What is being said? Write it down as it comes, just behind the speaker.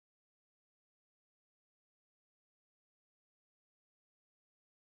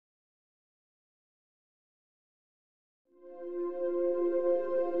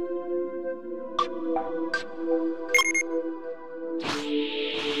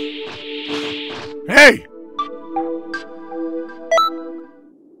Hey!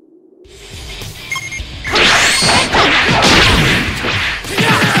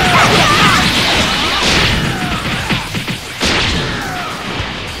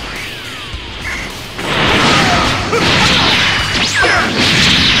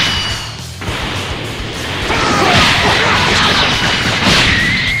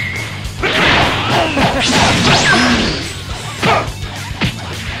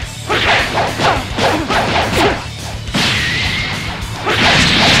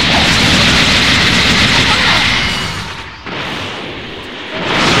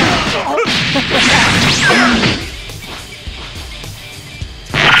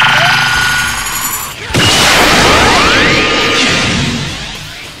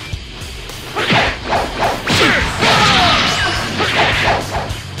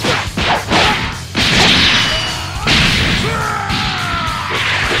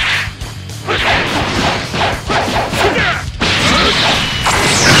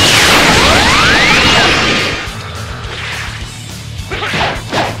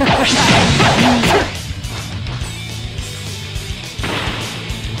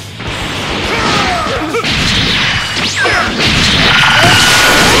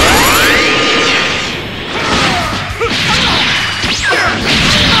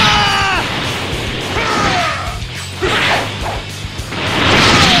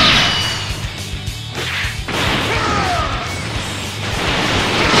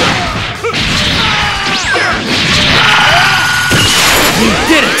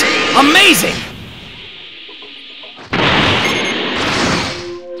 Amazing!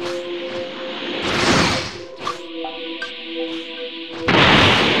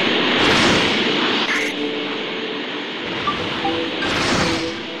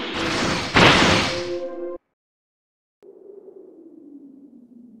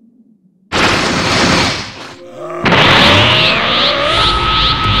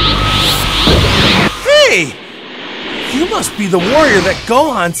 Hey! You must be the warrior that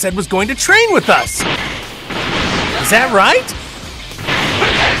Gohan said was going to train with us! Is that right?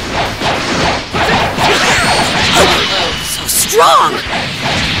 So strong!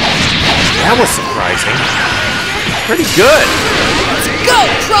 That was surprising. Pretty good. Let's go,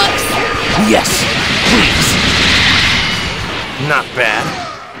 Trunks! Yes, please. Not bad.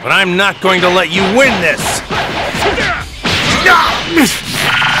 But I'm not going to let you win this!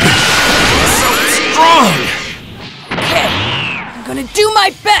 So strong! Okay, I'm gonna do my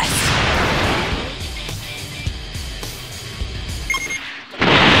best!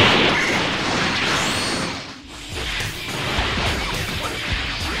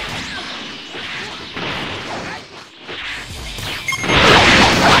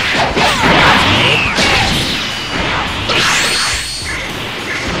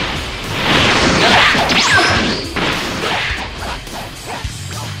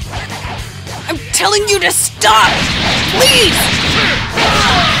 I'm telling you to stop! Please!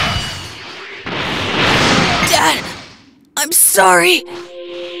 Dad, I'm sorry.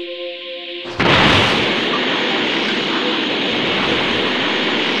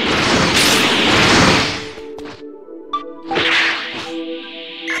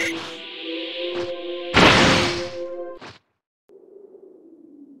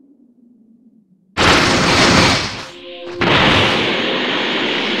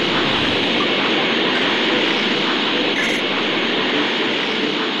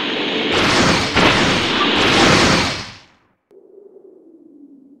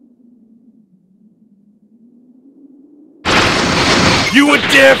 You would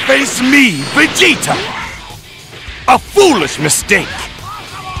dare face me, Vegeta! A foolish mistake!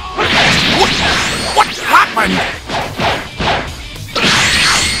 What happened?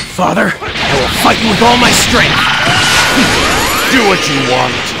 Father, I will fight you with all my strength. Do what you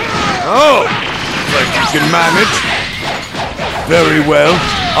want. Oh, like you can manage. Very well,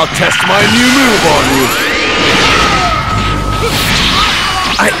 I'll test my new move on you.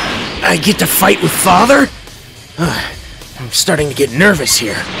 I get to fight with Father? I'm starting to get nervous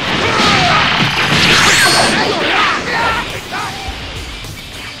here.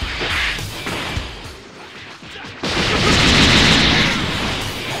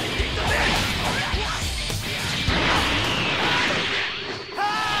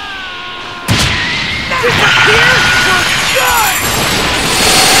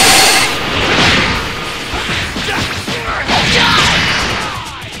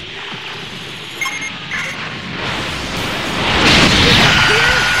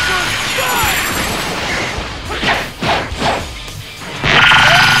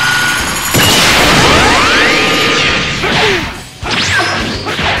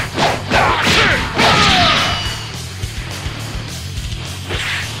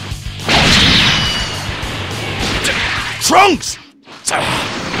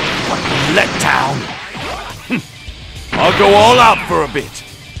 go all out for a bit,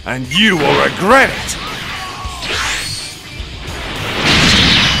 and you will regret it!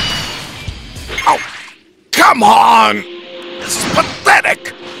 Oh, come on! This is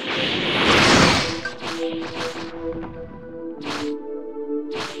pathetic!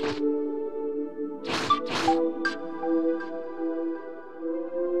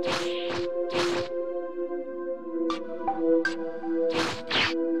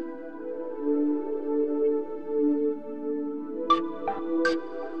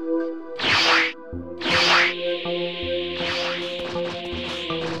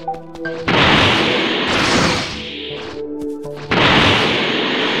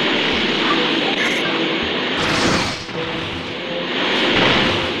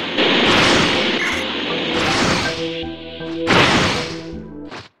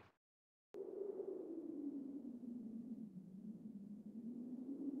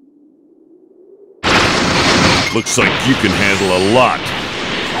 Looks like you can handle a lot.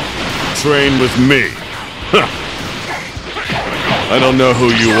 Train with me. Huh. I don't know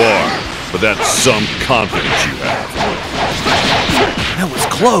who you are, but that's some confidence you have. That was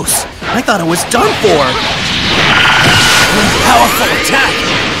close. I thought it was done for. Powerful attack.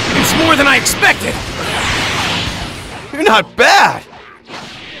 It's more than I expected. You're not bad!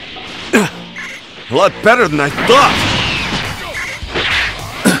 A lot better than I thought!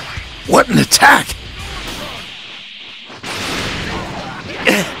 What an attack!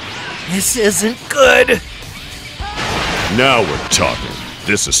 This isn't good. Now we're talking.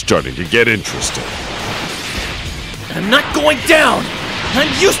 This is starting to get interesting. I'm not going down. I'm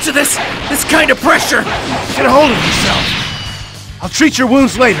used to this kind of pressure. Get a hold of yourself! I'll treat your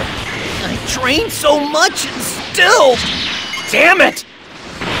wounds later. I trained so much and still... Damn it!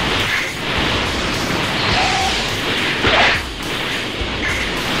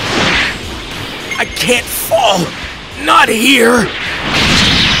 I can't fall. Not here.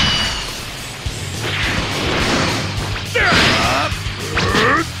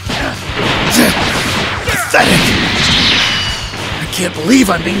 Pathetic. I can't believe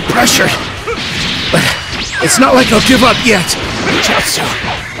I'm being pressured. But it's not like I'll give up yet. Jutsu,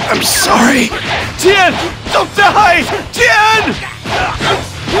 I'm sorry. Tien! Don't die! Tien!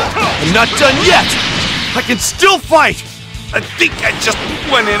 I'm not done yet! I can still fight! I think I just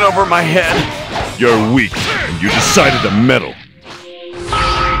went in over my head. You're weak, and you decided to meddle.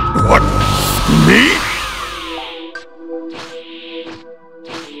 What? Me?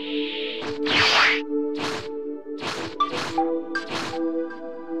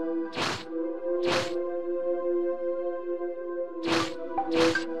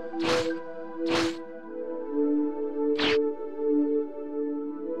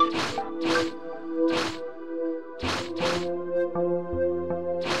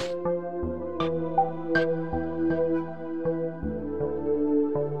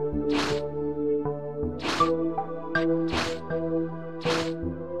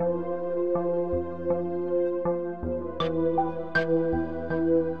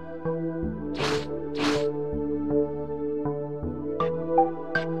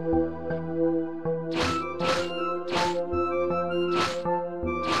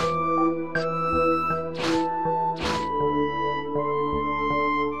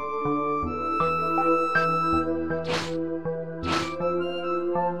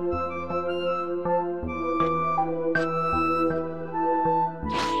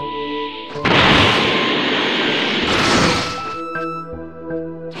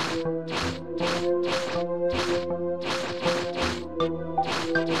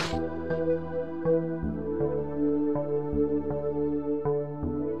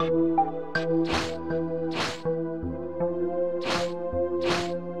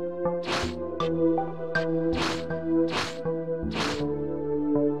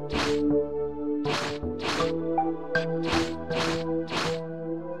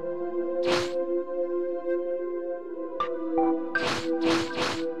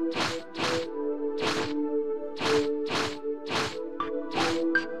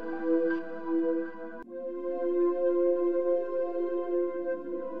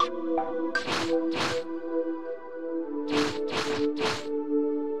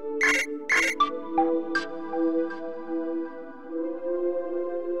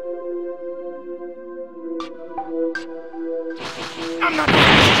 I'm not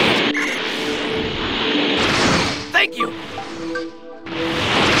finished yet. Thank you.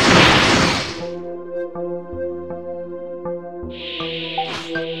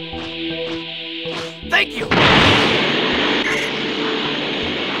 Thank you.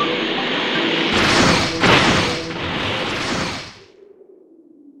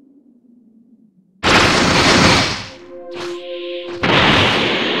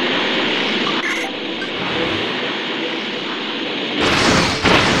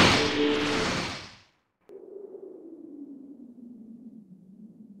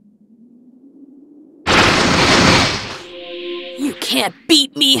 can't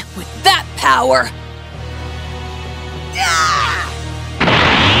beat me with that power! Yeah!